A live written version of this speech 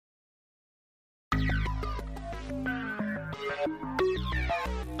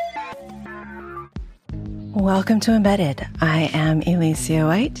Welcome to Embedded. I am Alicia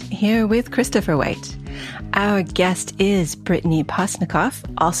White, here with Christopher White. Our guest is Brittany Postnikoff,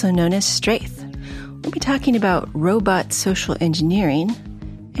 also known as Straith. We'll be talking about robot social engineering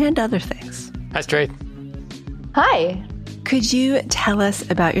and other things. Hi, Straith. Hi. Could you tell us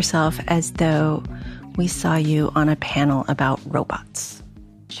about yourself as though we saw you on a panel about robots?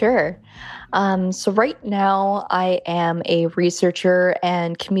 Sure. So right now I am a researcher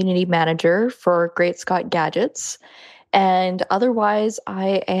and community manager for Great Scott Gadgets. And otherwise,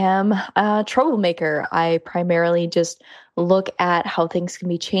 I am a troublemaker. I primarily just look at how things can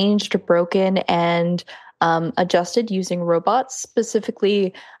be changed or broken and adjusted using robots,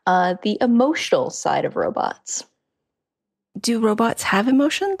 specifically the emotional side of robots. Do robots have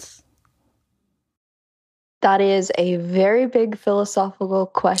emotions? That is a very big philosophical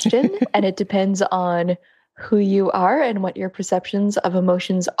question, and it depends on who you are and what your perceptions of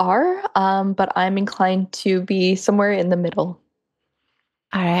emotions are. But I'm inclined to be somewhere in the middle.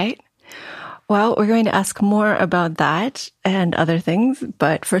 All right. Well, we're going to ask more about that and other things.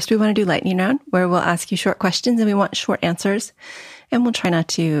 But first, we want to do lightning round, where we'll ask you short questions and we want short answers. And we'll try not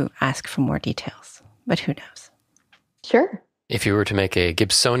to ask for more details. But who knows? Sure. If you were to make a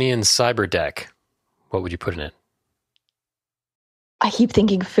Gibsonian cyber deck, what would you put in it? I keep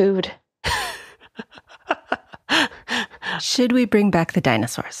thinking food. Should we bring back the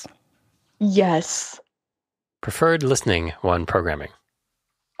dinosaurs? Yes. Preferred listening one programming.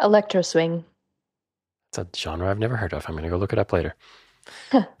 Electro swing. It's a genre I've never heard of. I'm going to go look it up later.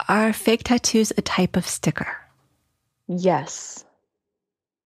 Are fake tattoos a type of sticker? Yes.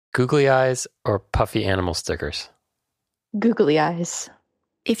 Googly eyes or puffy animal stickers? Googly eyes.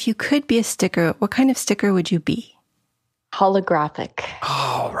 If you could be a sticker, what kind of sticker would you be? Holographic.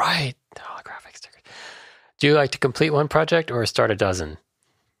 Oh, right. Holographic stickers. Do you like to complete one project or start a dozen?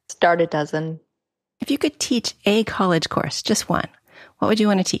 Start a dozen. If you could teach a college course, just one, what would you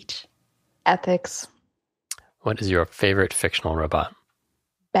want to teach? Ethics. What is your favorite fictional robot?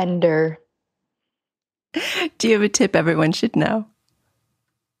 Bender. Do you have a tip everyone should know?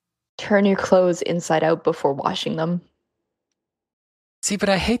 Turn your clothes inside out before washing them. See, but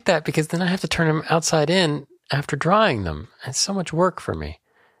I hate that because then I have to turn them outside in after drying them. It's so much work for me.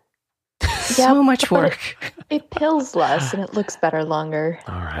 So much work. It pills less and it looks better longer.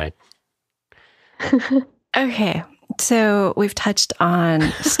 All right. Okay, so we've touched on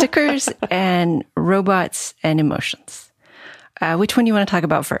stickers and robots and emotions. Which one do you want to talk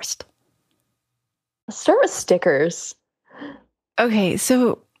about first? Let's start with stickers. Okay,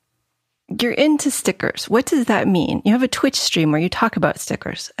 so you're into stickers. What does that mean? You have a Twitch stream where you talk about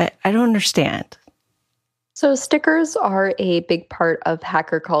stickers. I don't understand. So stickers are a big part of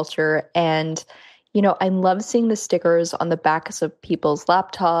hacker culture. And, I love seeing the stickers on the backs of people's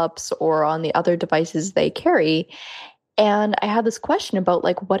laptops or on the other devices they carry. And I had this question about,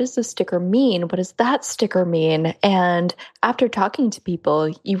 what does the sticker mean? What does that sticker mean? And after talking to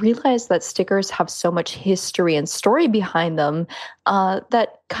people, you realize that stickers have so much history and story behind them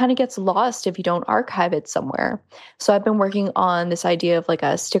that kind of gets lost if you don't archive it somewhere. So I've been working on this idea of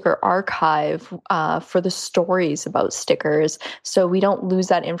a sticker archive for the stories about stickers, so we don't lose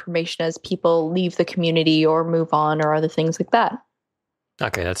that information as people leave the community or move on or other things like that.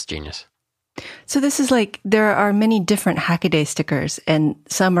 Okay, that's genius. So this is there are many different Hackaday stickers, and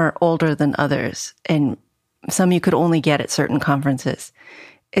some are older than others, and some you could only get at certain conferences.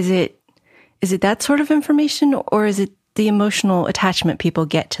 Is it that sort of information, or is it the emotional attachment people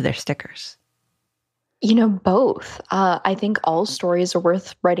get to their stickers? Both. I think all stories are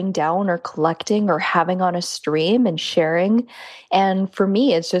worth writing down or collecting or having on a stream and sharing. And for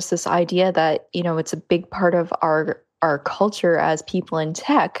me, it's just this idea that, it's a big part of our culture as people in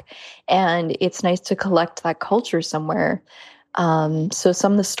tech, and it's nice to collect that culture somewhere. So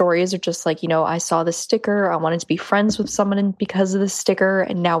some of the stories are just I saw the sticker, I wanted to be friends with someone because of the sticker,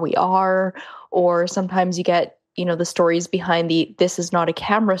 and now we are. Or sometimes you get, the stories behind this is not a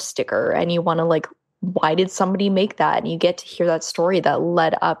camera sticker, and you want to why did somebody make that? And you get to hear that story that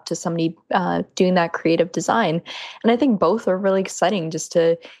led up to somebody doing that creative design. And I think both are really exciting, just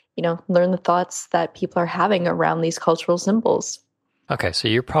to learn the thoughts that people are having around these cultural symbols. Okay, so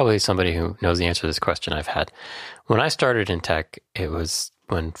you're probably somebody who knows the answer to this question I've had. When I started in tech, it was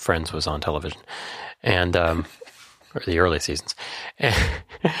when Friends was on television, and or the early seasons. And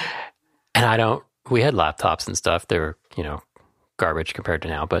we had laptops and stuff. They were, garbage compared to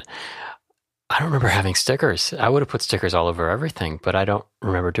now, but I don't remember having stickers. I would have put stickers all over everything, but I don't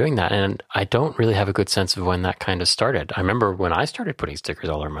remember doing that. And I don't really have a good sense of when that kind of started. I remember when I started putting stickers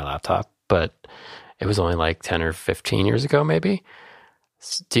all over my laptop, but it was only like 10 or 15 years ago, maybe.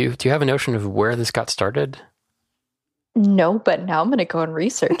 Do you have a notion of where this got started? No, but now I'm going to go and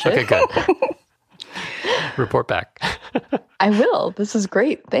research it. Okay, good. Report back. I will. This is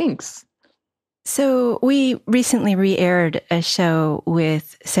great. Thanks. So we recently re-aired a show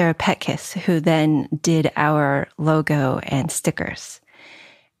with Sarah Petkis, who then did our logo and stickers.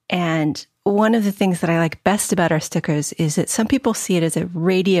 And one of the things that I like best about our stickers is that some people see it as a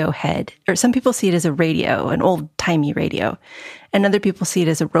radio head, or some people see it as a radio, an old-timey radio, and other people see it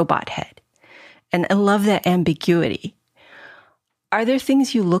as a robot head. And I love that ambiguity. Are there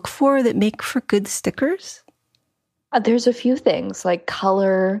things you look for that make for good stickers? There's a few things like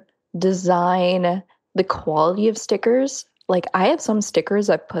color, design, the quality of stickers. Like I have some stickers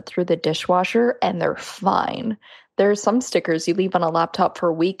I've put through the dishwasher and they're fine. There are some stickers you leave on a laptop for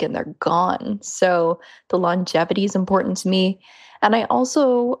a week and they're gone. So the longevity is important to me. And I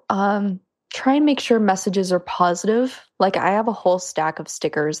also try and make sure messages are positive. Like I have a whole stack of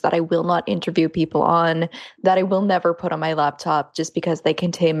stickers that I will not interview people on, that I will never put on my laptop just because they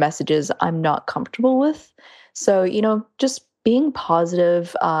contain messages I'm not comfortable with. So, just being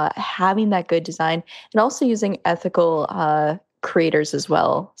positive, having that good design, and also using ethical creators as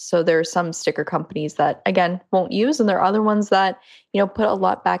well. So there are some sticker companies that, again, won't use, and there are other ones that, put a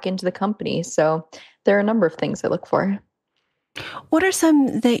lot back into the company. So there are a number of things I look for. What are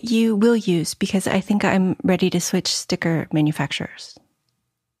some that you will use? Because I think I'm ready to switch sticker manufacturers.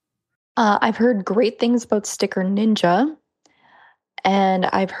 I've heard great things about Sticker Ninja, and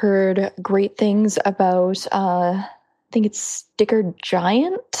I've heard great things about, I think it's Sticker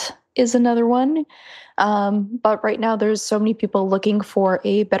Giant is another one. But right now there's so many people looking for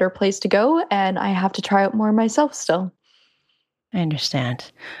a better place to go, and I have to try out more myself still. I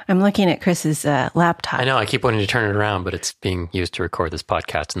understand. I'm looking at Chris's laptop. I know. I keep wanting to turn it around, but it's being used to record this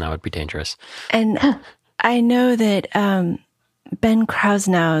podcast, and that would be dangerous. And I know that Ben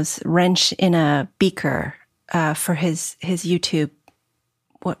Krausnow's wrench in a beaker for his YouTube.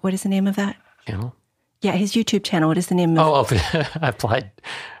 What is the name of that channel? Yeah, his YouTube channel. What is the name of it? Applied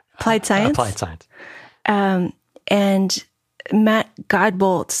Science. Applied Science. And Matt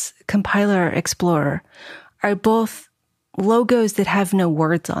Godbolt's Compiler Explorer are both logos that have no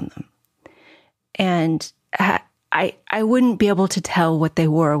words on them. And I wouldn't be able to tell what they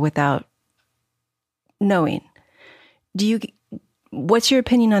were without knowing. What's your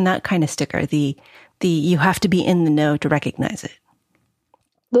opinion on that kind of sticker? The you have to be in the know to recognize it.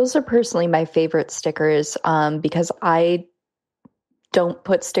 Those are personally my favorite stickers because I don't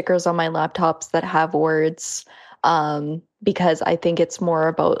put stickers on my laptops that have words because I think it's more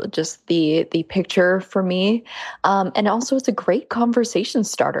about just the picture for me. And also it's a great conversation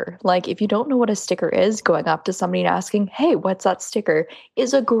starter. Like if you don't know what a sticker is, going up to somebody and asking, hey, what's that sticker,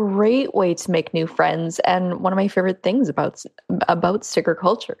 is a great way to make new friends. And one of my favorite things about sticker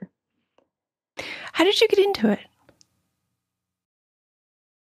culture. How did you get into it?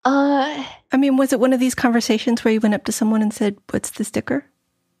 Was it one of these conversations where you went up to someone and said, what's the sticker?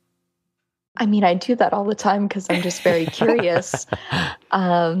 I do that all the time because I'm just very curious.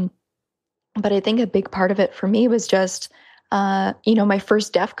 But I think a big part of it for me was just, my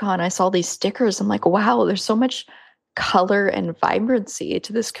first DEF CON, I saw these stickers. I'm like, wow, there's so much color and vibrancy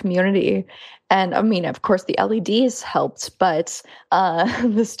to this community. And of course the LEDs helped, but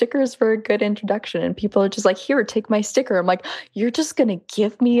the stickers were a good introduction, and people are just like, here, take my sticker. I'm like, you're just going to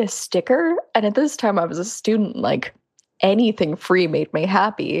give me a sticker? And at this time I was a student, like anything free made me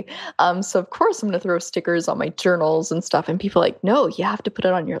happy. So of course I'm going to throw stickers on my journals and stuff. And people are like, no, you have to put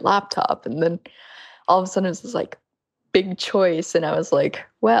it on your laptop. And then all of a sudden it's this like big choice. And I was like,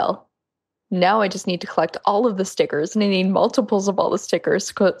 well, now I just need to collect all of the stickers, and I need multiples of all the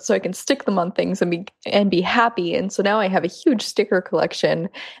stickers so I can stick them on things and be happy. And so now I have a huge sticker collection.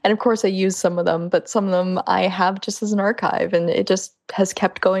 And of course I use some of them, but some of them I have just as an archive, and it just has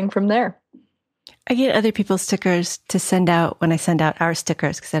kept going from there. I get other people's stickers to send out when I send out our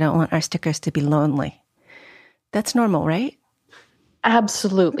stickers because I don't want our stickers to be lonely. That's normal, right?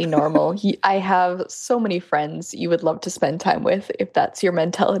 Absolutely normal. I have so many friends you would love to spend time with if that's your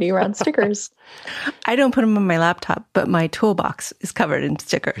mentality around stickers. I don't put them on my laptop, but my toolbox is covered in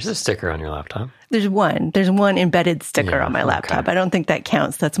stickers. There's a sticker on your laptop? There's one embedded sticker on my laptop. I don't think that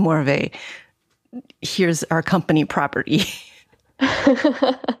counts. That's more of a, here's our company property.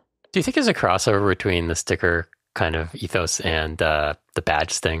 Do you think there's a crossover between the sticker kind of ethos and the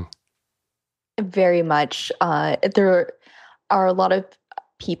badge thing? Very much. There are a lot of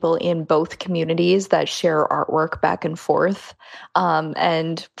people in both communities that share artwork back and forth.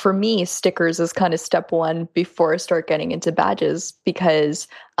 And for me, stickers is kind of step one before I start getting into badges, because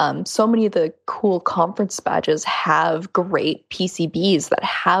so many of the cool conference badges have great PCBs that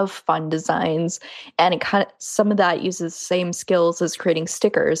have fun designs, and it kind of, some of that uses the same skills as creating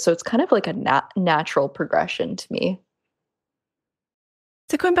stickers. So it's kind of like a natural progression to me.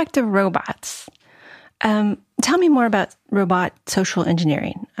 So going back to robots, tell me more about robot social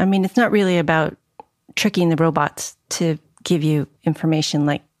engineering. I mean, it's not really about tricking the robots to give you information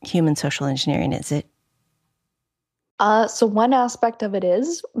like human social engineering, is it? So one aspect of it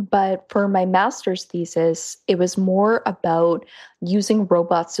is, but for my master's thesis, it was more about using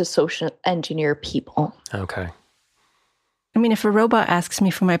robots to social engineer people. Okay. I mean, if a robot asks me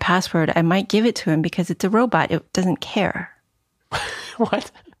for my password, I might give it to him because it's a robot. It doesn't care.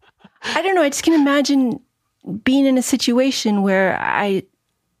 What? I don't know. I just can imagine being in a situation where I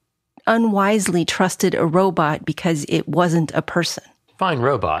unwisely trusted a robot because it wasn't a person. Fine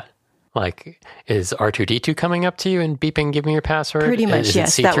robot. Like, is R2-D2 coming up to you and beeping, give me your password? Pretty much,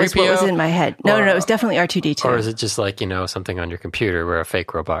 yes. That was what was in my head. No, it was definitely R2-D2. Or is it just like, something on your computer where a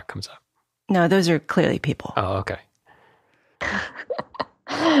fake robot comes up? No, those are clearly people. Oh, okay.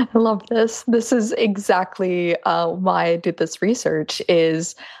 I love this. This is exactly why I did this research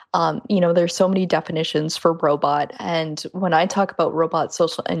is, there's so many definitions for robot. And when I talk about robot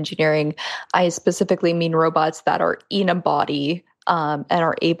social engineering, I specifically mean robots that are in a body and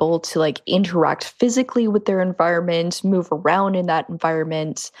are able to like interact physically with their environment, move around in that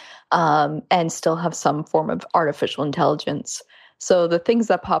environment, and still have some form of artificial intelligence. So the things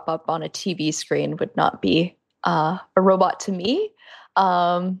that pop up on a TV screen would not be a robot to me.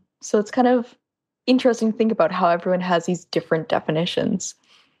 So it's kind of interesting to think about how everyone has these different definitions.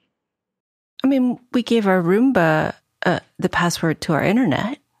 I mean, we gave our Roomba the password to our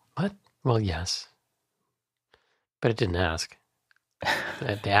internet. What? Well, yes. But it didn't ask.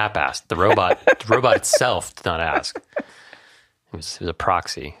 The app asked. The robot itself did not ask. It was a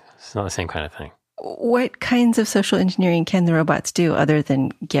proxy. It's not the same kind of thing. What kinds of social engineering can the robots do other than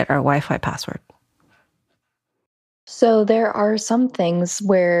get our Wi-Fi password? So there are some things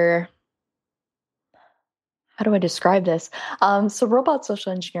where, how do I describe this? So robot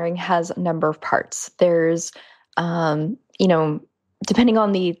social engineering has a number of parts. There's, depending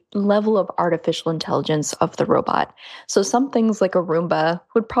on the level of artificial intelligence of the robot. So some things like a Roomba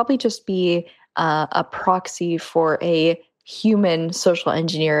would probably just be a proxy for a human social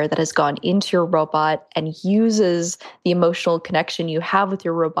engineer that has gone into your robot and uses the emotional connection you have with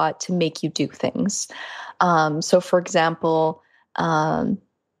your robot to make you do things. So for example,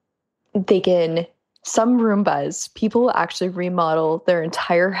 some Roombas, people will actually remodel their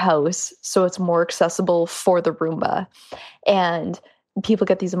entire house so it's more accessible for the Roomba. And people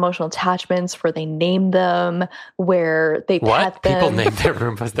get these emotional attachments where they name them, where they pet them. People name their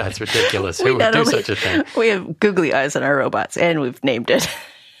Roombas? That's ridiculous. Who would do such a thing? We have googly eyes on our robots, and we've named it.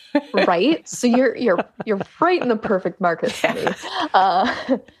 Right? So you're right in the perfect market for me.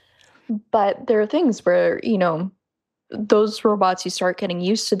 But there are things where, those robots, you start getting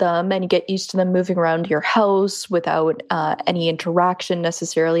used to them and you get used to them moving around your house without any interaction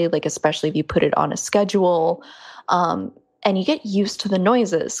necessarily, like especially if you put it on a schedule. And you get used to the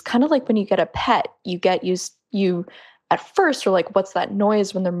noises, kind of like when you get a pet, you at first are like, what's that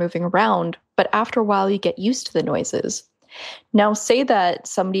noise when they're moving around? But after a while, you get used to the noises. Now, say that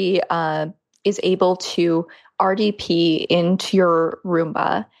somebody is able to RDP into your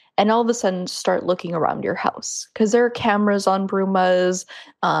Roomba and all of a sudden start looking around your house, because there are cameras on Roombas.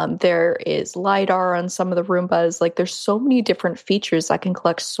 There is LiDAR on some of the Roombas. Like there's so many different features that can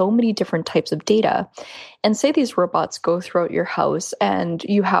collect so many different types of data. And say these robots go throughout your house and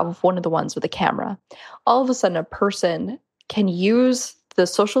you have one of the ones with a camera. All of a sudden, a person can use the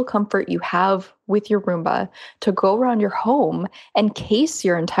social comfort you have with your Roomba to go around your home and case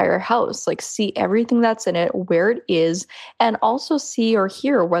your entire house, like see everything that's in it, where it is, and also see or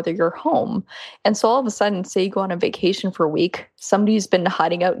hear whether you're home. And so all of a sudden, say you go on a vacation for a week, somebody's been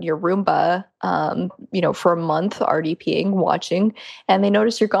hiding out in your Roomba, for a month, RDPing, watching, and they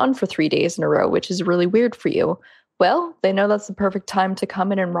notice you're gone for 3 days in a row, which is really weird for you. Well, they know that's the perfect time to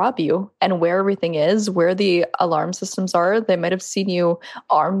come in and rob you, and where everything is, where the alarm systems are. They might have seen you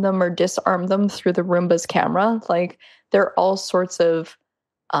arm them or disarm them through the Roomba's camera. Like there are all sorts of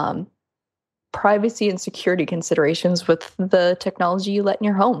privacy and security considerations with the technology you let in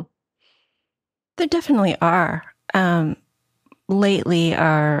your home. There definitely are. Lately,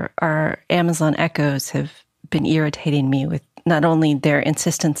 our Amazon Echoes have been irritating me with not only their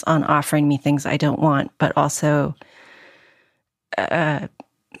insistence on offering me things I don't want, but also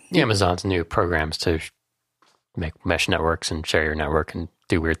Amazon's new programs to make mesh networks and share your network and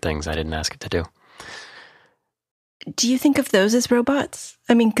do weird things I didn't ask it to do. Do you think of those as robots?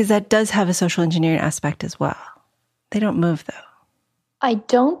 I mean, because that does have a social engineering aspect as well. They don't move, though. I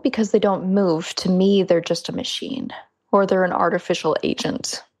don't, because they don't move. To me, they're just a machine, or they're an artificial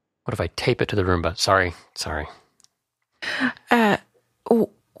agent. What if I tape it to the Roomba? Sorry.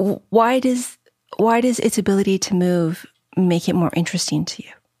 Why does its ability to move make it more interesting to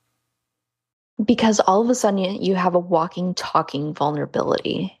you? Because all of a sudden you have a walking, talking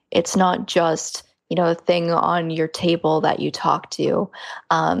vulnerability. It's not just, a thing on your table that you talk to.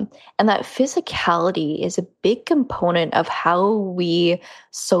 And that physicality is a big component of how we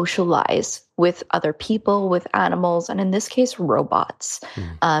socialize with other people, with animals, and in this case, robots.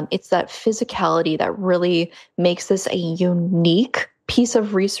 It's that physicality that really makes this a unique piece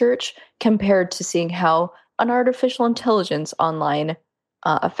of research compared to seeing how an artificial intelligence online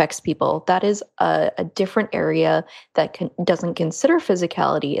affects people. That is a different area that doesn't consider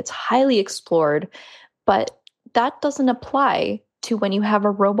physicality. It's highly explored, but that doesn't apply to when you have a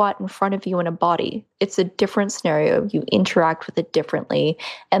robot in front of you in a body. It's a different scenario. You interact with it differently.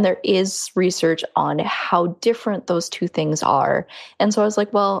 And there is research on how different those two things are. And so I was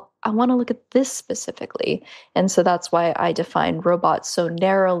like, well, I want to look at this specifically. And so that's why I define robots so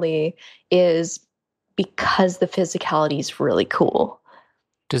narrowly, is because the physicality is really cool.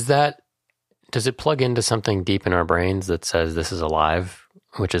 Does it plug into something deep in our brains that says this is alive,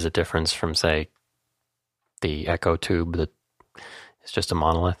 which is a difference from, say, the echo tube that is just a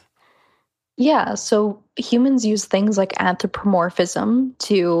monolith? Yeah, so humans use things like anthropomorphism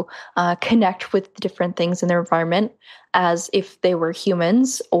to connect with different things in their environment as if they were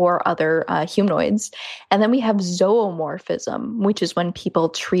humans or other humanoids. And then we have zoomorphism, which is when people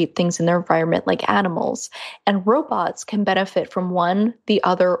treat things in their environment like animals. And robots can benefit from one, the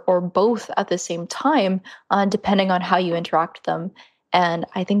other, or both at the same time, depending on how you interact with them. And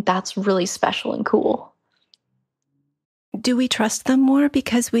I think that's really special and cool. Do we trust them more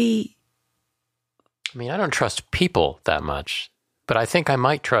because I don't trust people that much, but I think I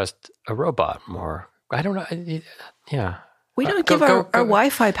might trust a robot more. I don't know. Yeah. We don't give our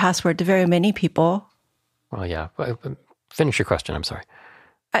Wi-Fi password to very many people. Well, yeah. Finish your question. I'm sorry.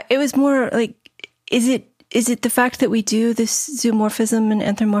 It was more like, is it the fact that we do this zoomorphism and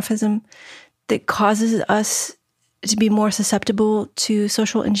anthropomorphism that causes us to be more susceptible to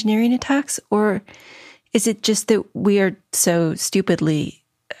social engineering attacks? Or is it just that we are so stupidly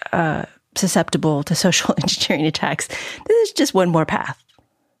susceptible to social engineering attacks? This is just one more path.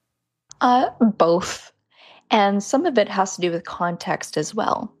 Both. And some of it has to do with context as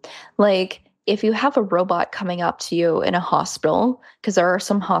well. Like, if you have a robot coming up to you in a hospital, because there are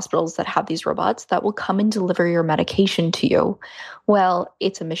some hospitals that have these robots that will come and deliver your medication to you. Well,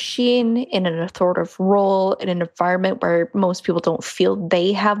 it's a machine in an authoritative role in an environment where most people don't feel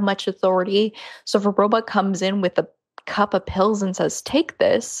they have much authority. So if a robot comes in with a cup of pills and says, take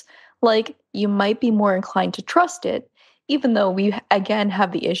this, like, you might be more inclined to trust it, even though we, again,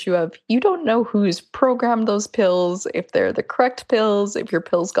 have the issue of you don't know who's programmed those pills, if they're the correct pills, if your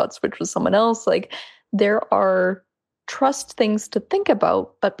pills got switched with someone else. Like, there are trust things to think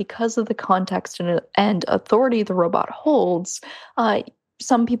about, but because of the context and authority the robot holds,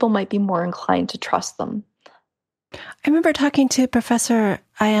 some people might be more inclined to trust them. I remember talking to Professor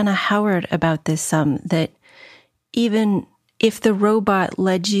Ayanna Howard about this, that even if the robot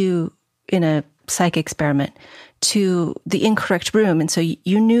led you in a psych experiment to the incorrect room, and so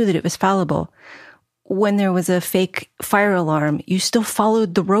you knew that it was fallible, when there was a fake fire alarm, you still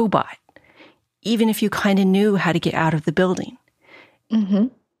followed the robot, even if you kind of knew how to get out of the building. Mm-hmm.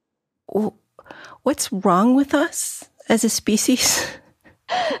 What's wrong with us as a species?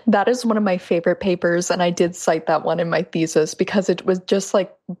 That is one of my favorite papers, and I did cite that one in my thesis because it was just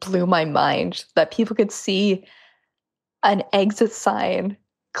like blew my mind that people could see an exit sign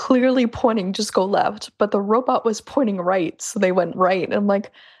clearly pointing just go left, but the robot was pointing right, so they went right. And I'm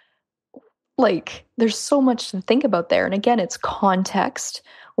like there's so much to think about there. And again, it's context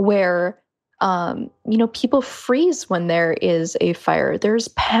where people freeze when there is a fire. There's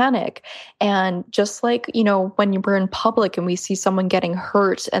panic. And just like, when we're in public and we see someone getting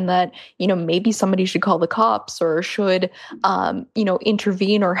hurt and that, maybe somebody should call the cops or should,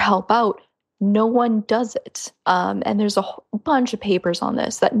 intervene or help out, no one does it. And there's a whole bunch of papers on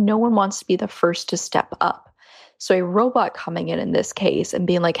this that no one wants to be the first to step up. So a robot coming in this case and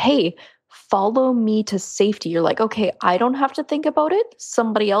being like, hey, follow me to safety. You're like, okay, I don't have to think about it.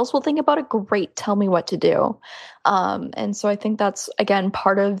 Somebody else will think about it. Great. Tell me what to do. And so I think that's, again,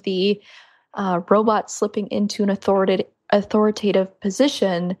 part of the robot slipping into an authoritative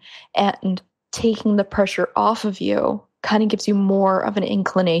position and taking the pressure off of you kind of gives you more of an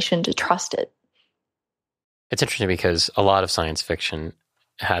inclination to trust it. It's interesting because a lot of science fiction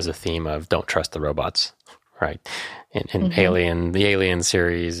has a theme of don't trust the robots, right? In the Alien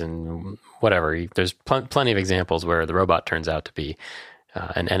series and whatever, there's plenty of examples where the robot turns out to be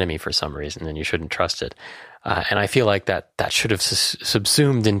an enemy for some reason and you shouldn't trust it. And I feel like that should have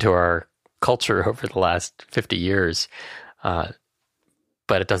subsumed into our culture over the last 50 years. But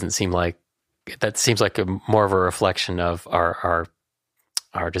it doesn't seem like that. Seems like more of a reflection of our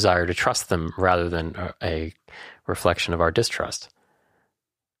desire to trust them rather than a reflection of our distrust.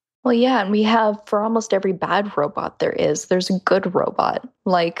 Well, yeah, and we have, for almost every bad robot there's a good robot,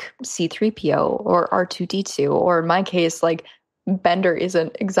 like C-3PO or R2-D2, or in my case, like Bender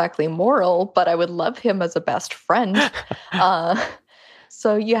isn't exactly moral, but I would love him as a best friend.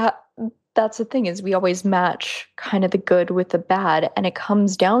 So yeah, that's the thing, is we always match kind of the good with the bad, and it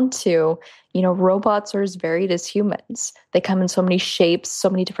comes down to, robots are as varied as humans. They come in so many shapes, so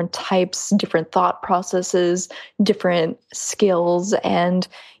many different types, different thought processes, different skills, and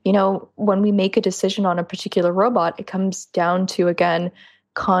when we make a decision on a particular robot, it comes down to, again,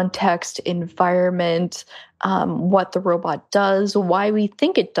 context, environment, what the robot does, why we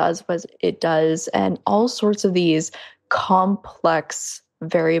think it does what it does, and all sorts of these complex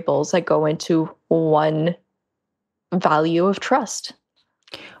variables that go into one value of trust.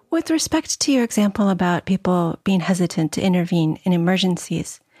 With respect to your example about people being hesitant to intervene in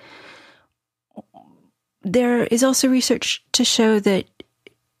emergencies, there is also research to show that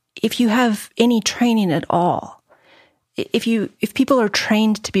if you have any training at all, if people are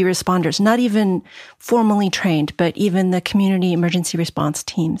trained to be responders, not even formally trained, but even the community emergency response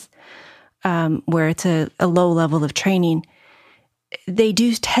teams, where it's a low level of training, they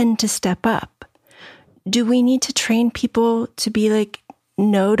do tend to step up. Do we need to train people to be like,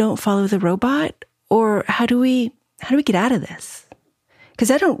 no, don't follow the robot? Or how do we get out of this? Because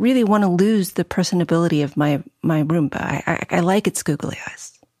I don't really want to lose the personability of my Roomba. I like its googly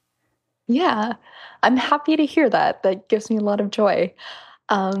eyes. Yeah, I'm happy to hear that. That gives me a lot of joy.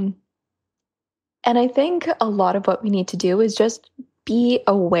 And I think a lot of what we need to do is just be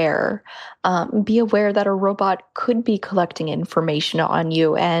aware. Be aware that a robot could be collecting information on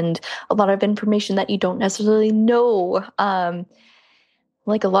you, and a lot of information that you don't necessarily know.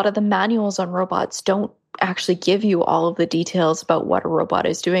 Like a lot of the manuals on robots don't actually give you all of the details about what a robot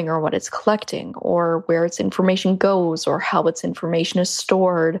is doing or what it's collecting or where its information goes or how its information is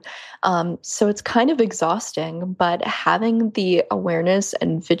stored. So it's kind of exhausting, but having the awareness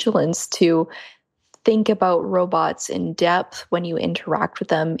and vigilance to think about robots in depth when you interact with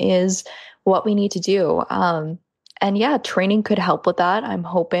them is what we need to do. And yeah, training could help with that. I'm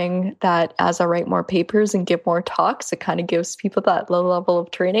hoping that as I write more papers and give more talks, it kind of gives people that low level of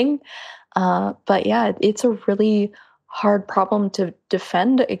training. But yeah, it's a really hard problem to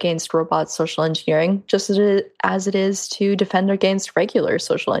defend against robot social engineering, just as it is to defend against regular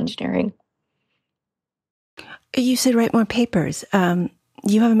social engineering. You said write more papers.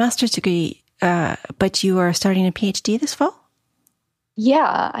 You have a master's degree, but you are starting a PhD this fall?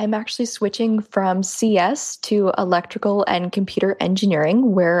 Yeah, I'm actually switching from CS to electrical and computer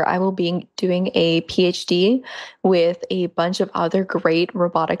engineering, where I will be doing a PhD with a bunch of other great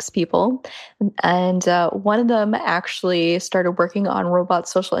robotics people. And one of them actually started working on robot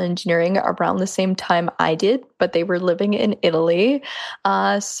social engineering around the same time I did, but they were living in Italy.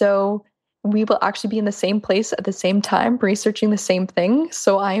 So we will actually be in the same place at the same time, researching the same thing.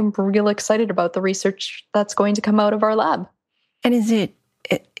 So I'm real excited about the research that's going to come out of our lab. And is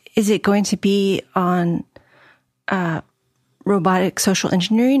it going to be on robotic social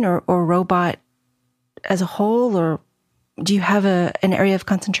engineering or robot as a whole, or do you have an area of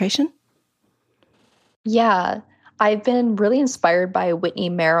concentration? Yeah, I've been really inspired by Whitney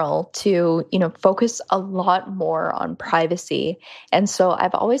Merrill to, focus a lot more on privacy. And so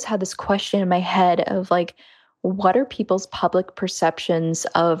I've always had this question in my head of like, what are people's public perceptions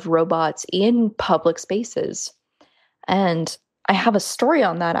of robots in public spaces? And I have a story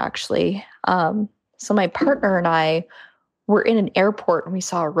on that, actually. So my partner and I were in an airport and we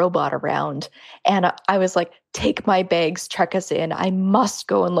saw a robot around. And I was like, take my bags, check us in. I must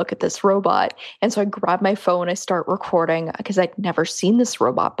go and look at this robot. And so I grab my phone, I start recording because I'd never seen this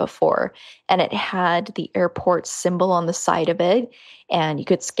robot before. And it had the airport symbol on the side of it. And you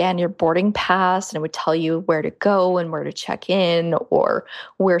could scan your boarding pass and it would tell you where to go and where to check in or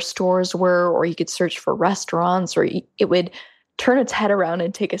where stores were, or you could search for restaurants, or it would turn its head around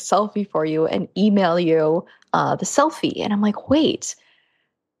and take a selfie for you and email you the selfie. And I'm like, wait,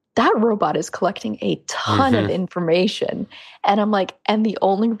 that robot is collecting a ton of information. And I'm like, and the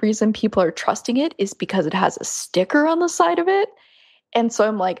only reason people are trusting it is because it has a sticker on the side of it. And so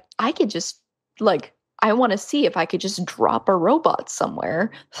I'm like, I could just like, I want to see if I could just drop a robot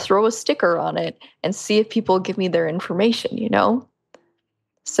somewhere, throw a sticker on it, and see if people give me their information, you know?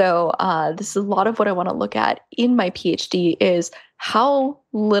 So this is a lot of what I want to look at in my PhD is how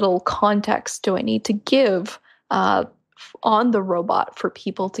little context do I need to give on the robot for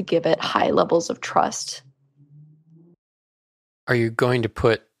people to give it high levels of trust. Are you going to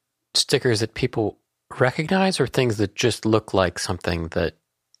put stickers that people recognize or things that just look like something that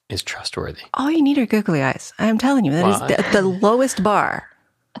is trustworthy? All you need are googly eyes. I'm telling you, that is the lowest bar.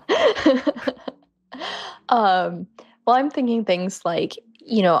 Well, I'm thinking things like,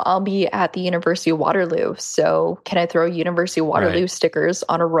 you know, I'll be at the University of Waterloo. So can I throw University of Waterloo stickers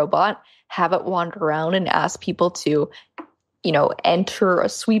on a robot, have it wander around and ask people to, you know, enter a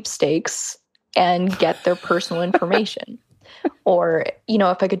sweepstakes and get their personal information? Or, you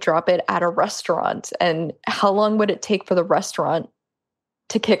know, if I could drop it at a restaurant, and how long would it take for the restaurant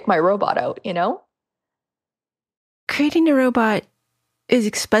to kick my robot out, you know? Creating a robot is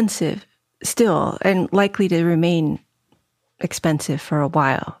expensive still and likely to remain expensive for a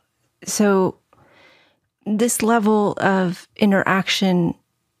while. So this level of interaction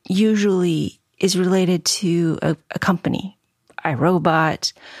usually is related to a company,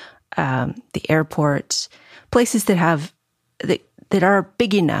 iRobot, the airport, places that have that are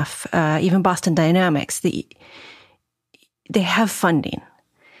big enough, even Boston Dynamics, they have funding.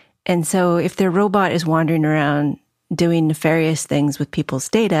 And so if their robot is wandering around doing nefarious things with people's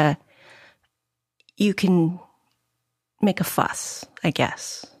data, you can make a fuss, I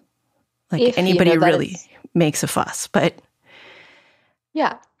guess. Like if anybody really makes a fuss, but...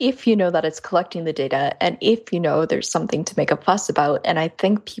 Yeah, if you know that it's collecting the data and if you know there's something to make a fuss about, and I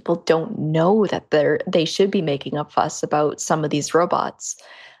think people don't know that they should be making a fuss about some of these robots.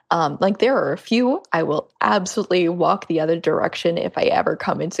 Like there are a few, I will absolutely walk the other direction if I ever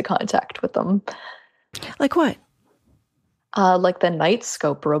come into contact with them. Like what? Like the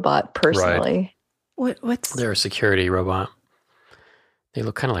Nightscope robot, personally. Right. What's... They're a security robot. They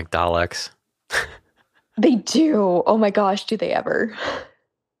look kind of like Daleks. They do. Oh my gosh, do they ever?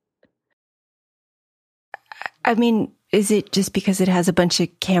 I mean, is it just because it has a bunch of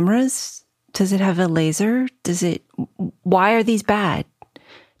cameras? Does it have a laser? Why are these bad?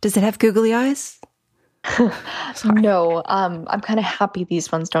 Does it have googly eyes? No, I'm kind of happy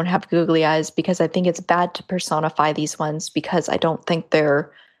these ones don't have googly eyes because I think it's bad to personify these ones because I don't think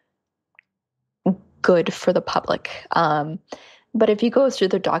they're good for the public. But if you go through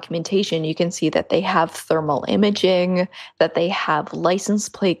the documentation, you can see that they have thermal imaging, that they have license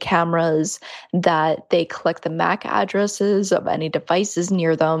plate cameras, that they collect the MAC addresses of any devices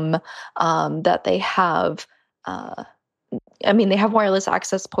near them, that they have, they have wireless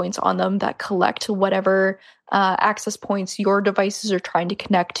access points on them that collect whatever access points your devices are trying to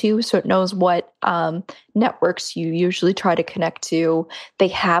connect to. So it knows what networks you usually try to connect to. They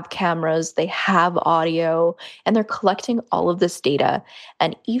have cameras, they have audio, and they're collecting all of this data.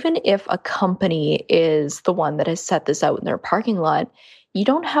 And even if a company is the one that has set this out in their parking lot, you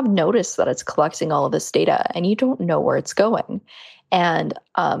don't have notice that it's collecting all of this data and you don't know where it's going. And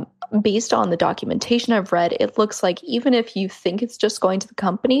based on the documentation I've read, it looks like even if you think it's just going to the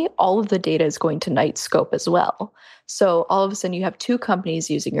company, all of the data is going to Nightscope as well. So all of a sudden you have two companies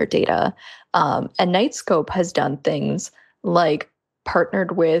using your data. And Nightscope has done things like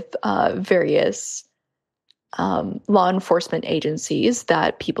partnered with various law enforcement agencies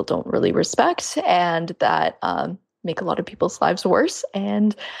that people don't really respect and that make a lot of people's lives worse.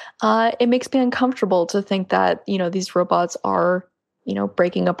 And it makes me uncomfortable to think that, these robots are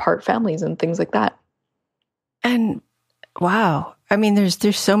breaking apart families and things like that. And wow, I mean, there's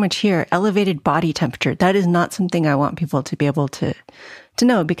so much here. Elevated body temperature. That is not something I want people to be able to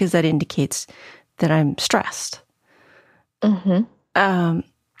know because that indicates that I'm stressed. Mm-hmm.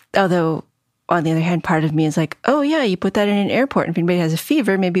 Although, on the other hand, part of me is like, oh yeah, you put that in an airport. And if anybody has a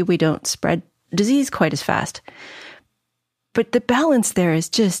fever, maybe we don't spread disease quite as fast. But the balance there is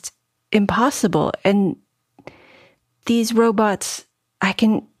just impossible. And these robots,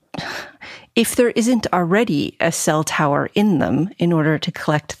 if there isn't already a cell tower in them in order to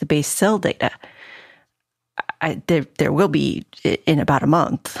collect the base cell data, there will be in about a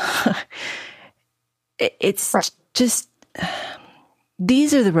month. It's right. Just,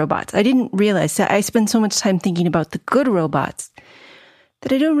 these are the robots. I didn't realize that I spend so much time thinking about the good robots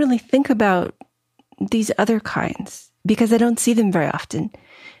that I don't really think about these other kinds because I don't see them very often.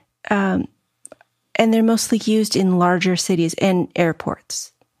 And they're mostly used in larger cities and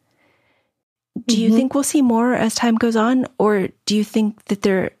airports. Do you think we'll see more as time goes on, or do you think that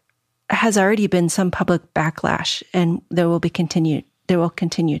there has already been some public backlash and there will continue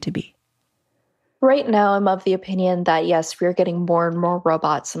to be? Right now, I'm of the opinion that yes, we're getting more and more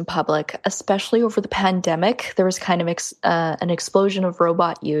robots in public, especially over the pandemic. There was kind of an explosion of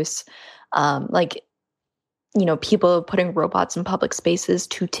robot use. People putting robots in public spaces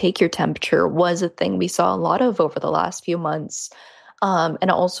to take your temperature was a thing we saw a lot of over the last few months.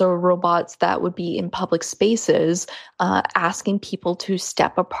 And also robots that would be in public spaces, asking people to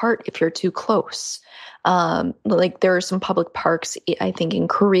step apart if you're too close. There are some public parks, I think in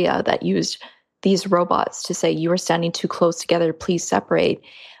Korea, that used these robots to say, you are standing too close together, please separate.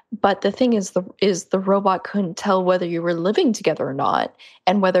 But the thing is the robot couldn't tell whether you were living together or not,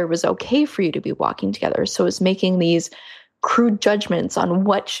 and whether it was okay for you to be walking together. So it's making these crude judgments on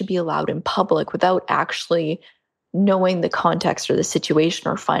what should be allowed in public without actually knowing the context or the situation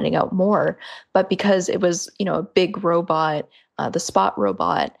or finding out more. But because it was, a big robot, the Spot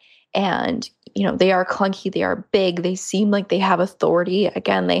robot, and, they are clunky, they are big, they seem like they have authority.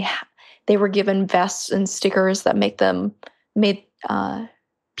 Again, they were given vests and stickers that made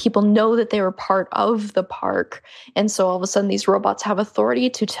people know that they were part of the park. And so all of a sudden these robots have authority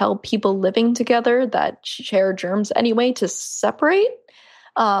to tell people living together that share germs anyway to separate,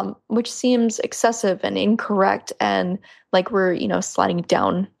 which seems excessive and incorrect, and like we're, sliding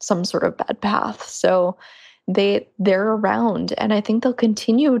down some sort of bad path. So they're around, and I think they'll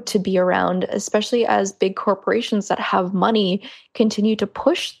continue to be around, especially as big corporations that have money continue to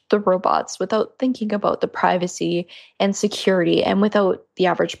push the robots without thinking about the privacy and security, and without the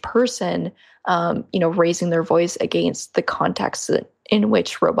average person, raising their voice against the context in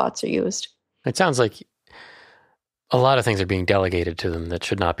which robots are used. It sounds like a lot of things are being delegated to them that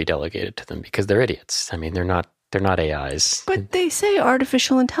should not be delegated to them because they're idiots. I mean, they're not AIs. But they say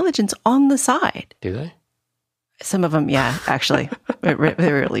artificial intelligence on the side. Do they? Some of them, yeah, actually, they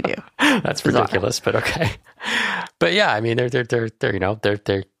really do. That's ridiculous, but okay. But yeah, I mean,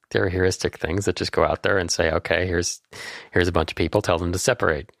 they're heuristic things that just go out there and say, okay, here's a bunch of people, tell them to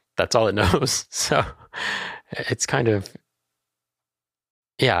separate. That's all it knows. So it's kind of,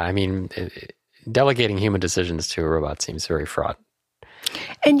 yeah, I mean, delegating human decisions to a robot seems very fraught.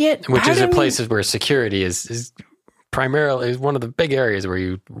 And yet, which is places where security is primarily one of the big areas where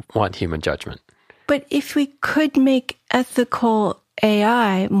you want human judgment. But if we could make ethical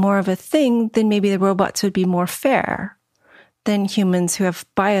AI more of a thing, then maybe the robots would be more fair than humans who have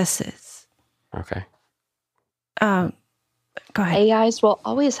biases. Okay. Go ahead. AIs will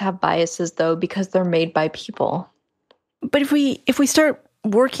always have biases, though, because they're made by people. But if we start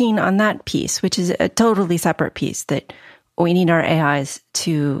working on that piece, which is a totally separate piece, that we need our AIs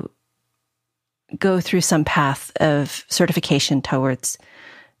to go through some path of certification towards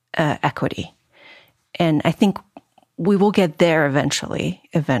equity. And I think we will get there eventually.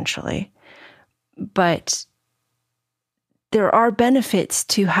 But there are benefits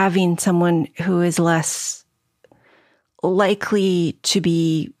to having someone who is less likely to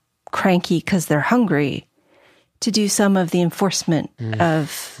be cranky because they're hungry to do some of the enforcement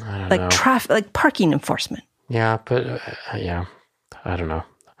of traffic, like parking enforcement. Yeah, but I don't know.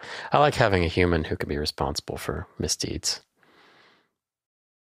 I like having a human who can be responsible for misdeeds.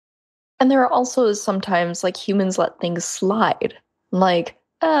 And there are also sometimes like humans let things slide. Like,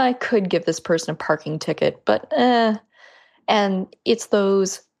 I could give this person a parking ticket, but and it's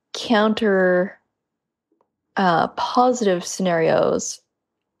those counter positive scenarios,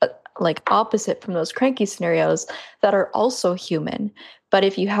 like opposite from those cranky scenarios, that are also human. But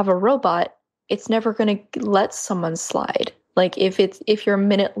if you have a robot, it's never going to let someone slide. Like if you're a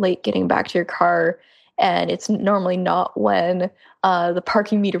minute late getting back to your car, and it's normally not when the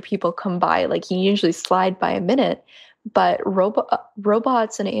parking meter people come by, like you usually slide by a minute. But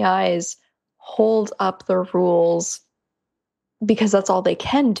robots and AIs hold up the rules because that's all they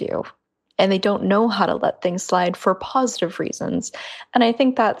can do. And they don't know how to let things slide for positive reasons. And I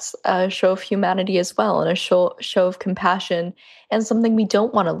think that's a show of humanity as well, and a show of compassion, and something we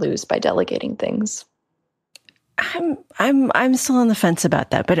don't want to lose by delegating things. I'm still on the fence about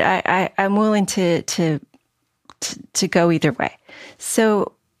that, but I'm willing to go either way.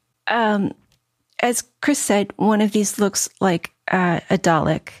 So, as Chris said, one of these looks like a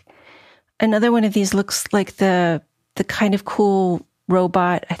Dalek. Another one of these looks like the kind of cool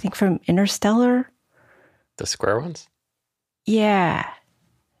robot, I think from Interstellar. The square ones? Yeah.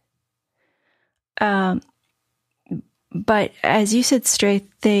 But as you said, Stray,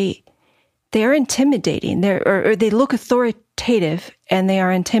 they are intimidating. Or they look authoritative, and they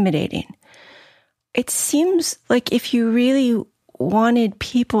are intimidating. It seems like if you really wanted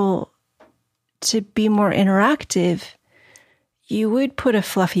people to be more interactive, you would put a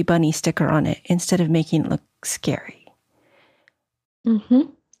fluffy bunny sticker on it instead of making it look scary. Mm-hmm.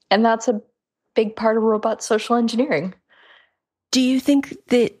 And that's a big part of robot social engineering. Do you think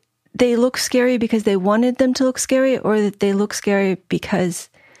that they look scary because they wanted them to look scary, or that they look scary because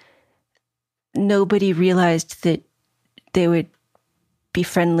nobody realized that they would be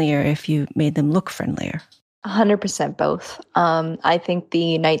friendlier if you made them look friendlier? 100% both. I think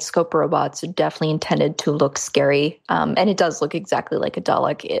the Nightscope robots are definitely intended to look scary. And it does look exactly like a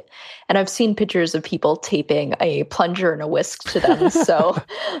Dalek. And I've seen pictures of people taping a plunger and a whisk to them.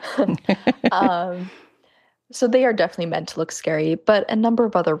 So they are definitely meant to look scary. But a number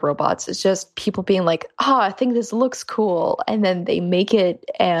of other robots, it's just people being like, I think this looks cool. And then they make it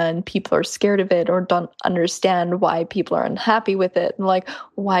and people are scared of it or don't understand why people are unhappy with it. And like,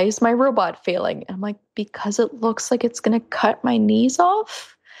 why is my robot failing? And I'm like, because it looks like it's going to cut my knees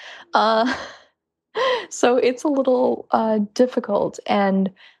off. So it's a little difficult.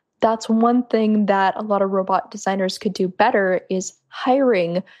 And that's one thing that a lot of robot designers could do better is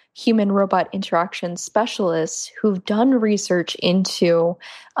hiring human-robot interaction specialists who've done research into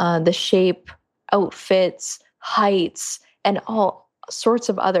the shape, outfits, heights, and all sorts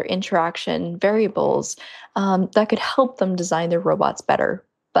of other interaction variables that could help them design their robots better.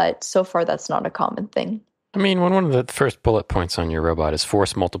 But so far, that's not a common thing. I mean, when one of the first bullet points on your robot is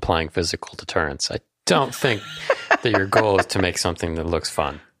force multiplying physical deterrence, I don't think that your goal is to make something that looks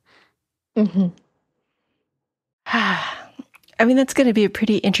fun. Mm-hmm. I mean, that's going to be a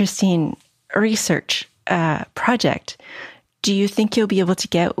pretty interesting research project. Do you think you'll be able to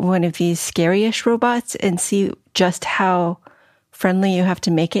get one of these scary-ish robots and see just how friendly you have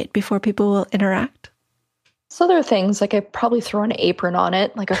to make it before people will interact? So there are things like I probably throw an apron on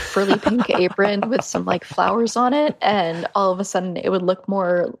it, like a frilly pink apron with some like flowers on it, and all of a sudden it would look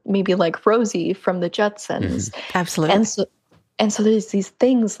more maybe like Rosie from the Jetsons. Absolutely. And so there's these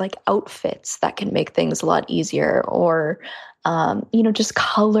things like outfits that can make things a lot easier, or just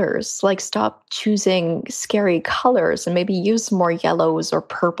colors, like stop choosing scary colors and maybe use more yellows or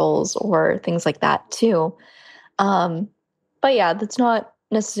purples or things like that too. But yeah, that's not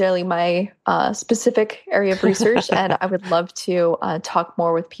necessarily my specific area of research. And I would love to talk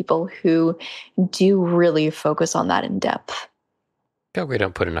more with people who do really focus on that in depth. We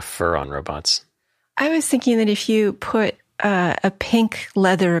don't put enough fur on robots. I was thinking that if you put a pink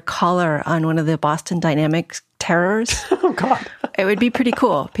leather collar on one of the Boston Dynamics terrors. Oh, God. It would be pretty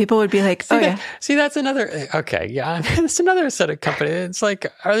cool. People would be like, See, that's another, okay, yeah. I mean, it's another set of company. It's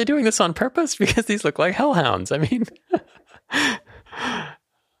like, are they doing this on purpose? Because these look like hellhounds. I mean.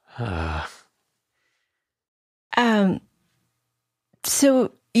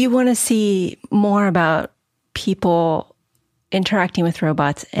 So you want to see more about people interacting with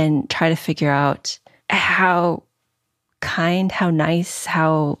robots and try to figure out how kind, how nice,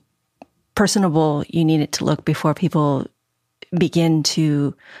 how personable you need it to look before people begin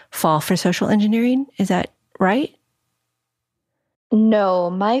to fall for social engineering. Is that right? No,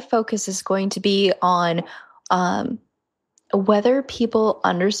 my focus is going to be on whether people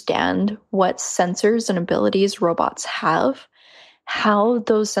understand what sensors and abilities robots have, how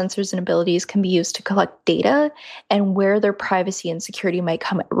those sensors and abilities can be used to collect data, and where their privacy and security might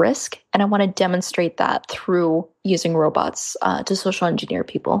come at risk. And I want to demonstrate that through using robots to social engineer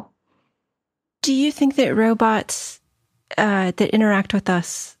people. Do you think that robots that interact with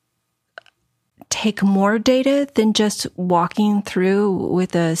us take more data than just walking through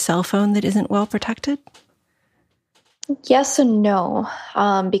with a cell phone that isn't well protected? Yes and no,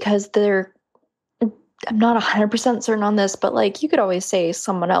 because I'm not 100% certain on this, but like you could always say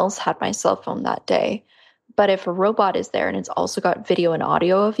someone else had my cell phone that day. But if a robot is there and it's also got video and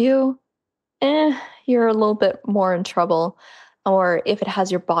audio of you, you're a little bit more in trouble. Or if it has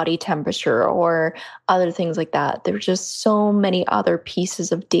your body temperature or other things like that. There's just so many other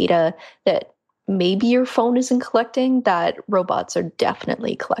pieces of data that maybe your phone isn't collecting that robots are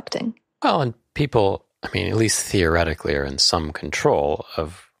definitely collecting. Well, and people, I mean, at least theoretically, are in some control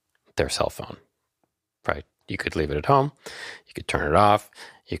of their cell phone, right? You could leave it at home. You could turn it off.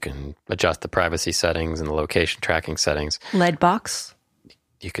 You can adjust the privacy settings and the location tracking settings. Lead box.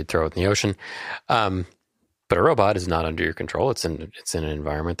 You could throw it in the ocean. But a robot is not under your control. It's in an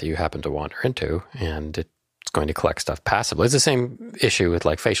environment that you happen to wander into, and it's going to collect stuff passively. It's the same issue with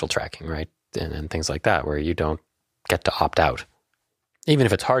like facial tracking, right? And things like that, where you don't get to opt out. Even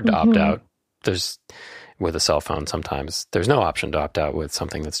if it's hard to opt out, with a cell phone, sometimes there's no option to opt out with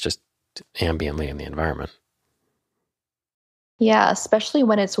something that's just ambiently in the environment. Yeah, especially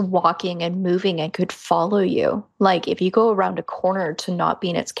when it's walking and moving and could follow you. Like if you go around a corner to not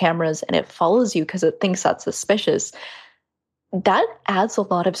be in its cameras and it follows you because it thinks that's suspicious, that adds a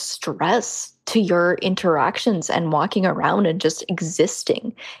lot of stress to your interactions and walking around and just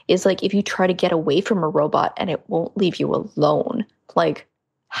existing. Is like if you try to get away from a robot and it won't leave you alone. Like,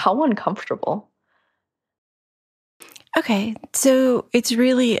 how uncomfortable. Okay, so it's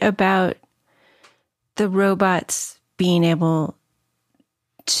really about the robots being able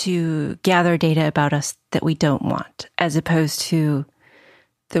to gather data about us that we don't want, as opposed to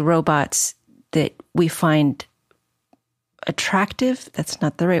the robots that we find attractive. That's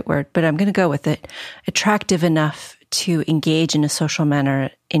not the right word, but I'm going to go with it. Attractive enough to engage in a social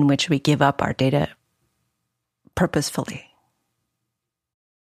manner in which we give up our data purposefully.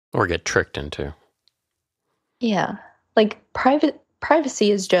 Or get tricked into. Yeah. Like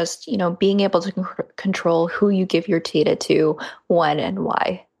privacy is just, being able to control who you give your data to, when and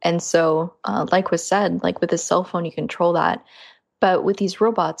why. And so, like was said, like with a cell phone, you control that. But with these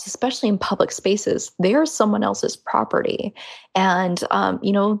robots, especially in public spaces, they are someone else's property. And,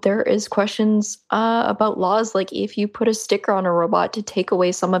 there is questions about laws, like if you put a sticker on a robot to take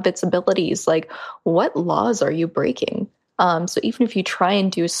away some of its abilities, like what laws are you breaking? So even if you try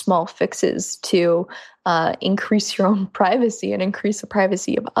and do small fixes to increase your own privacy and increase the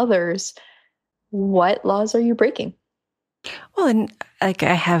privacy of others, what laws are you breaking? Well, and like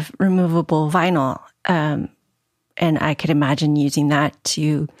I have removable vinyl, and I could imagine using that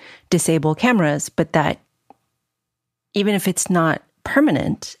to disable cameras, but that, even if it's not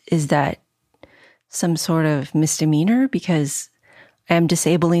permanent, is that some sort of misdemeanor because I am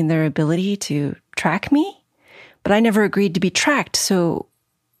disabling their ability to track me? But I never agreed to be tracked, so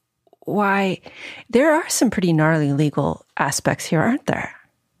why? There are some pretty gnarly legal aspects here, aren't there?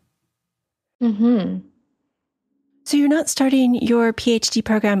 Mm-hmm. So you're not starting your PhD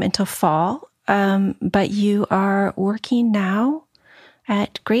program until fall, but you are working now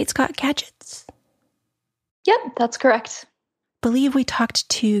at Great Scott Gadgets? Yep, that's correct. Believe we talked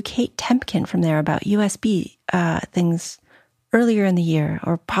to Kate Tempkin from there about USB things earlier in the year,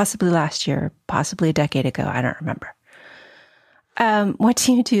 or possibly last year, possibly a decade ago. I don't remember. What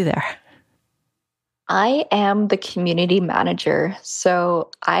do you do there? I am the community manager.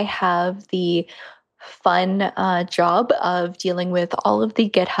 So I have the fun job of dealing with all of the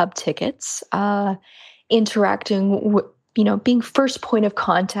GitHub tickets, interacting, being first point of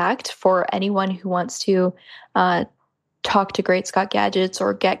contact for anyone who wants to talk to Great Scott Gadgets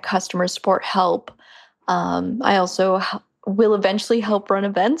or get customer support help. I also will eventually help run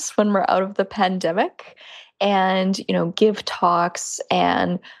events when we're out of the pandemic and, give talks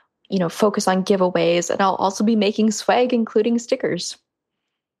and, focus on giveaways. And I'll also be making swag, including stickers.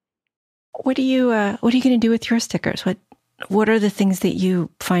 What are you going to do with your stickers? What are the things that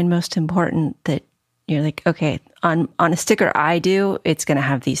you find most important that you're like, okay, on a sticker I do, it's going to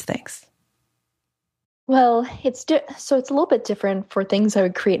have these things? Well, so it's a little bit different for things I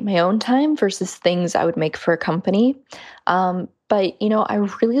would create in my own time versus things I would make for a company. But I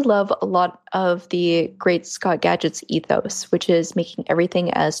really love a lot of the Great Scott Gadgets ethos, which is making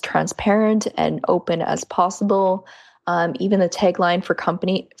everything as transparent and open as possible. Even the tagline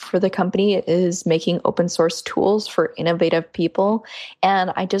for the company is making open source tools for innovative people.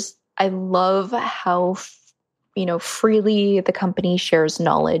 And I love how freely the company shares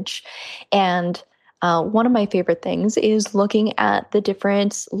knowledge. And one of my favorite things is looking at the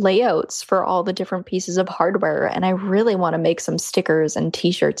different layouts for all the different pieces of hardware. And I really want to make some stickers and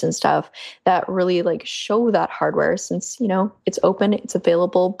t-shirts and stuff that really like show that hardware since, it's open, it's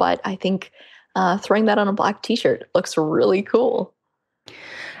available. But I think throwing that on a black t-shirt looks really cool.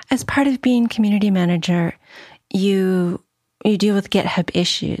 As part of being community manager, you deal with GitHub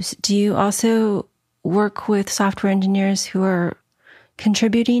issues. Do you also work with software engineers who are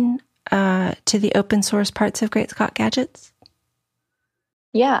contributing to the open source parts of Great Scott Gadgets?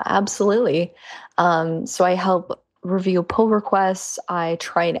 Yeah, absolutely. So I help review pull requests. I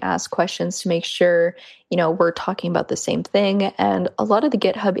try and ask questions to make sure, we're talking about the same thing. And a lot of the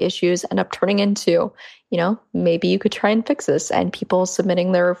GitHub issues end up turning into, maybe you could try and fix this, and people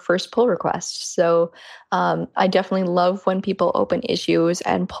submitting their first pull request. So I definitely love when people open issues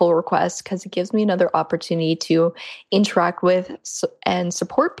and pull requests because it gives me another opportunity to interact with and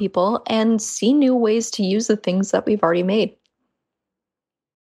support people and see new ways to use the things that we've already made.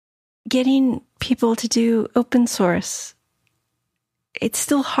 Getting people to do open source, it's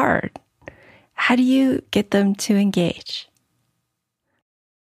still hard. How do you get them to engage?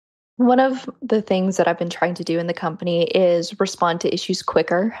 One of the things that I've been trying to do in the company is respond to issues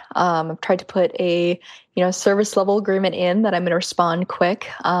quicker. I've tried to put a service level agreement in that I'm going to respond quick,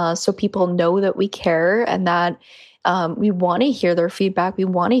 so people know that we care and that we want to hear their feedback. We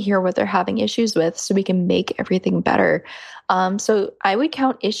want to hear what they're having issues with, so we can make everything better. So I would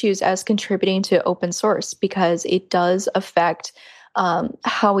count issues as contributing to open source because it does affect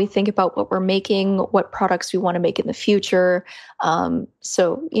how we think about what we're making, what products we want to make in the future.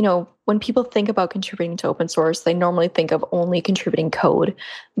 So, when people think about contributing to open source, they normally think of only contributing code,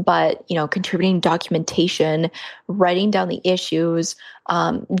 but, contributing documentation, writing down the issues,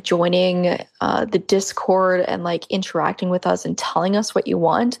 joining the Discord and like interacting with us and telling us what you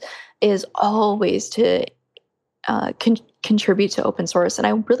want is always to contribute to open source. And I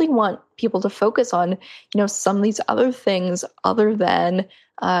really want people to focus on, some of these other things other than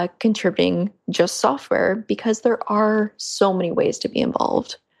contributing just software, because there are so many ways to be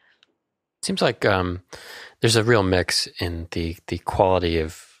involved. Seems like there's a real mix in the quality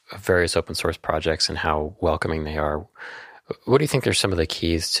of various open source projects and how welcoming they are. What do you think are some of the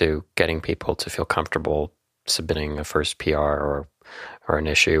keys to getting people to feel comfortable submitting a first PR or an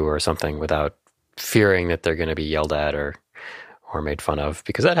issue or something without fearing that they're going to be yelled at or made fun of?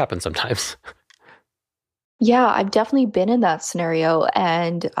 Because that happens sometimes. Yeah, I've definitely been in that scenario.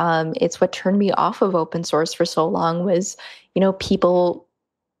 And it's what turned me off of open source for so long was, people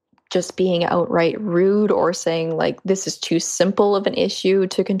just being outright rude or saying like, this is too simple of an issue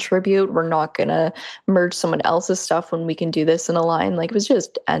to contribute. We're not going to merge someone else's stuff when we can do this in a line. Like, it was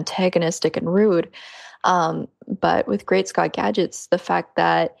just antagonistic and rude. But with Great Scott Gadgets, the fact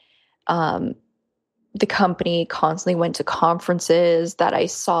that the company constantly went to conferences, that I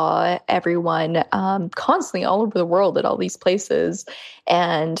saw everyone constantly all over the world at all these places,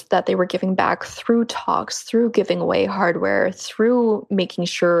 and that they were giving back through talks, through giving away hardware, through making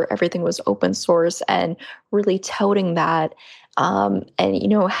sure everything was open source and really touting that. And,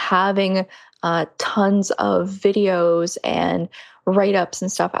 having tons of videos and write-ups and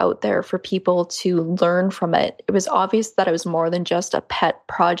stuff out there for people to learn from it. It was obvious that it was more than just a pet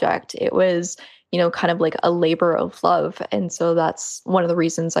project. It was kind of like a labor of love. And so that's one of the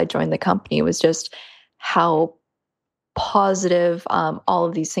reasons I joined the company, was just how positive all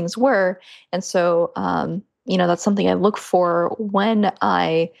of these things were. And so, that's something I look for when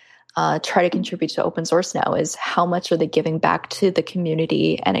I try to contribute to open source now, is how much are they giving back to the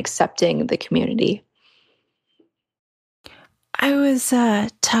community and accepting the community. I was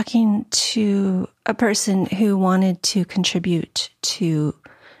talking to a person who wanted to contribute to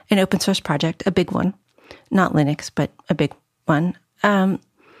an open source project, a big one, not Linux, but a big one, and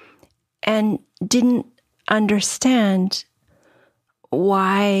didn't understand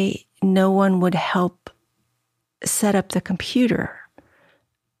why no one would help set up the computer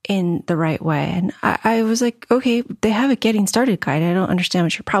in the right way. And I was like, okay, they have a getting started guide. I don't understand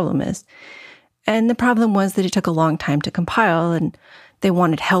what your problem is. And the problem was that it took a long time to compile, and they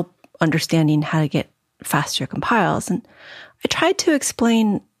wanted help understanding how to get faster compiles. And I tried to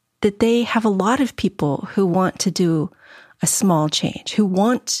explain that they have a lot of people who want to do a small change,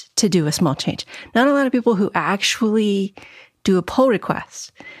 Not a lot of people who actually do a pull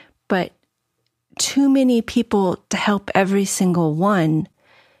request, but too many people to help every single one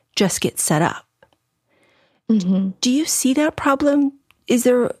just get set up. Mm-hmm. Do you see that problem?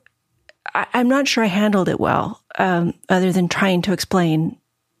 I'm not sure I handled it well, other than trying to explain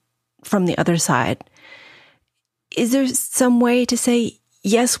from the other side. Is there some way to say,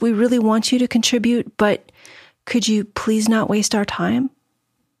 yes, we really want you to contribute, but could you please not waste our time?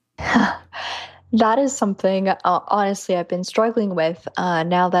 That is something, honestly, I've been struggling with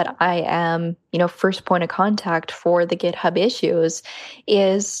now that I am, first point of contact for the GitHub issues,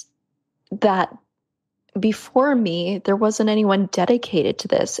 is that before me, there wasn't anyone dedicated to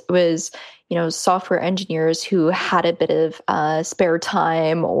this. It was, software engineers who had a bit of spare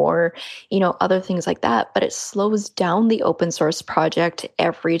time or, other things like that. But it slows down the open source project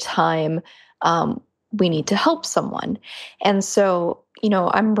every time we need to help someone. And so,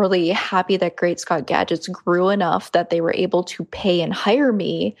 I'm really happy that Great Scott Gadgets grew enough that they were able to pay and hire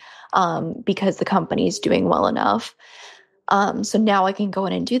me because the company's doing well enough. So now I can go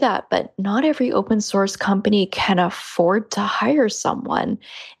in and do that, but not every open source company can afford to hire someone.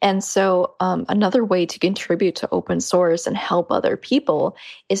 And so another way to contribute to open source and help other people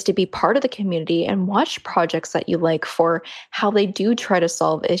is to be part of the community and watch projects that you like for how they do try to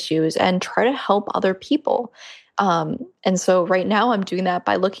solve issues and try to help other people. And so right now I'm doing that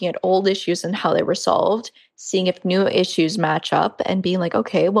by looking at old issues and how they were solved, seeing if new issues match up and being like,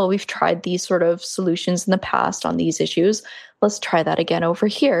 okay, well, we've tried these sort of solutions in the past on these issues. Let's try that again over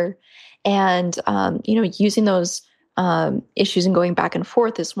here. And, using those issues and going back and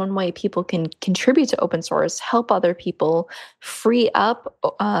forth is one way people can contribute to open source, help other people, free up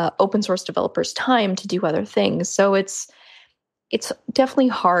open source developers' time to do other things. So it's definitely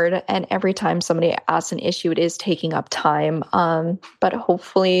hard, and every time somebody asks an issue, it is taking up time. But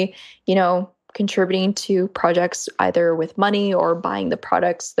hopefully, contributing to projects either with money or buying the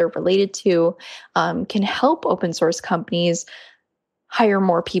products they're related to can help open source companies hire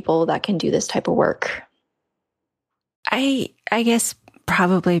more people that can do this type of work. I guess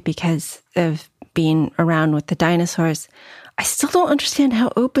probably because of being around with the dinosaurs, I still don't understand how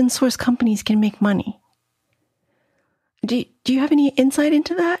open source companies can make money. Do you have any insight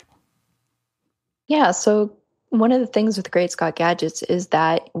into that? Yeah, so one of the things with Great Scott Gadgets is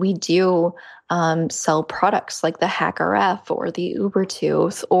that we do sell products like the HackRF or the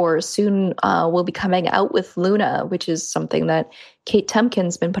Ubertooth, or soon we'll be coming out with Luna, which is something that Kate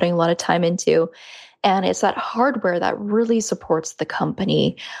Tempkin's been putting a lot of time into. And it's that hardware that really supports the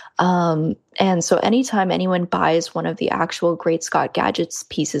company. And so anytime anyone buys one of the actual Great Scott Gadgets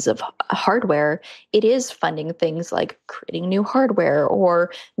pieces of hardware, it is funding things like creating new hardware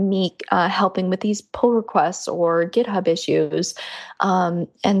or me helping with these pull requests or GitHub issues.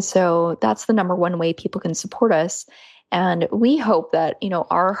 And so that's the number one way people can support us. And we hope that,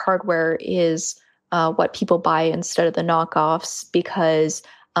 our hardware is what people buy instead of the knockoffs, because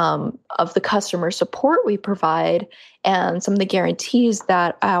of the customer support we provide and some of the guarantees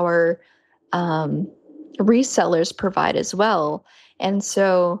that our resellers provide as well. And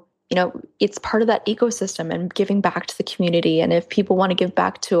so, it's part of that ecosystem and giving back to the community. And if people want to give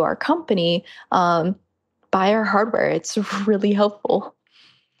back to our company, buy our hardware. It's really helpful.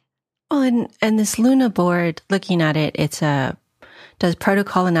 Well, and this Luna board, looking at it, does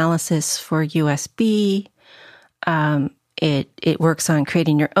protocol analysis for USB. It works on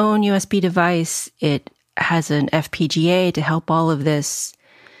creating your own USB device. It has an FPGA to help all of this.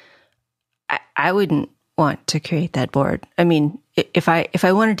 I wouldn't want to create that board. I mean, if I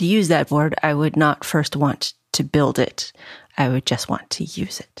wanted to use that board, I would not first want to build it. I would just want to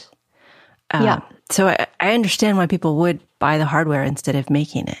use it. So I understand why people would buy the hardware instead of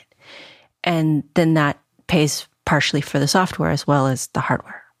making it. And then that pays partially for the software as well as the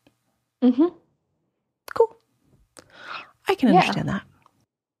hardware. Mm-hmm. Cool. I can understand that.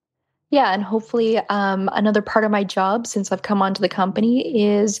 Yeah, and hopefully another part of my job since I've come onto the company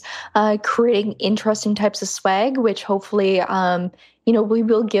is creating interesting types of swag, which hopefully, we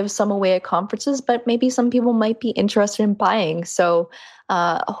will give some away at conferences, but maybe some people might be interested in buying. So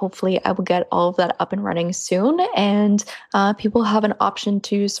hopefully I will get all of that up and running soon, and people have an option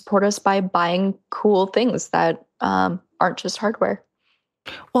to support us by buying cool things that aren't just hardware.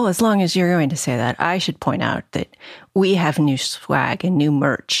 Well, as long as you're going to say that, I should point out that we have new swag and new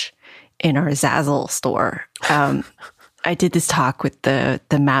merch in our Zazzle store. I did this talk with the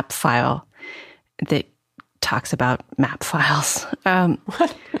map file that talks about map files.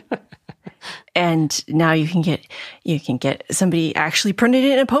 And now you can get somebody actually printed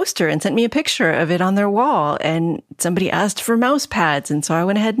it in a poster and sent me a picture of it on their wall. And somebody asked for mouse pads. And so I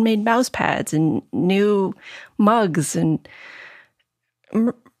went ahead and made mouse pads and new mugs, and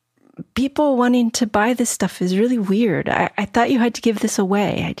people wanting to buy this stuff is really weird. I thought you had to give this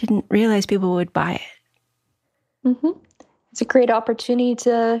away. I didn't realize people would buy it. Mm-hmm. It's a great opportunity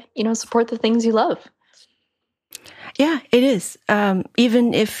to, support the things you love. Yeah, it is.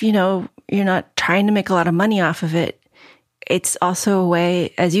 Even if, you're not trying to make a lot of money off of it, it's also a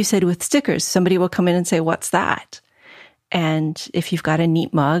way, as you said, with stickers, somebody will come in and say, "What's that?" And if you've got a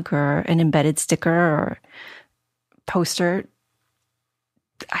neat mug or an embedded sticker or poster,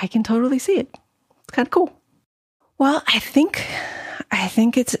 I can totally see it. It's kind of cool. Well, I think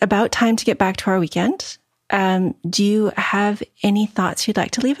it's about time to get back to our weekend. Do you have any thoughts you'd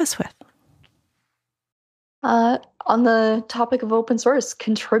like to leave us with? On the topic of open source,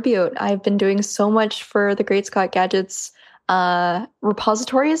 contribute. I've been doing so much for the Great Scott Gadgets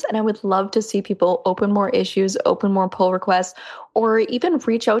repositories, and I would love to see people open more issues, open more pull requests, or even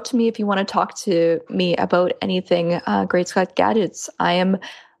reach out to me if you want to talk to me about anything Great Scott Gadgets. I am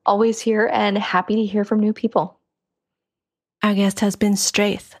always here and happy to hear from new people. Our guest has been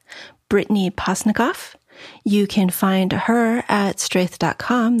Straith, Brittany Postnikoff. You can find her at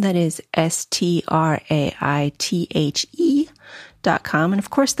straith.com. That is STRAITHE.com. And of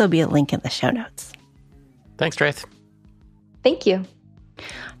course, there'll be a link in the show notes. Thanks, Straith. Thank you.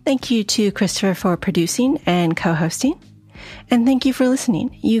 Thank you to Christopher for producing and co-hosting. And thank you for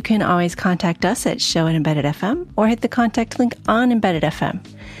listening. You can always contact us at show@embedded.fm or hit the contact link on Embedded FM.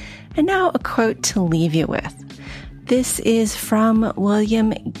 And now a quote to leave you with. This is from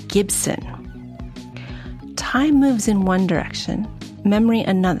William Gibson. Time moves in one direction, memory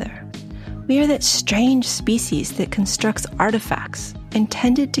another. We are that strange species that constructs artifacts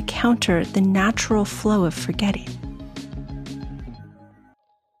intended to counter the natural flow of forgetting.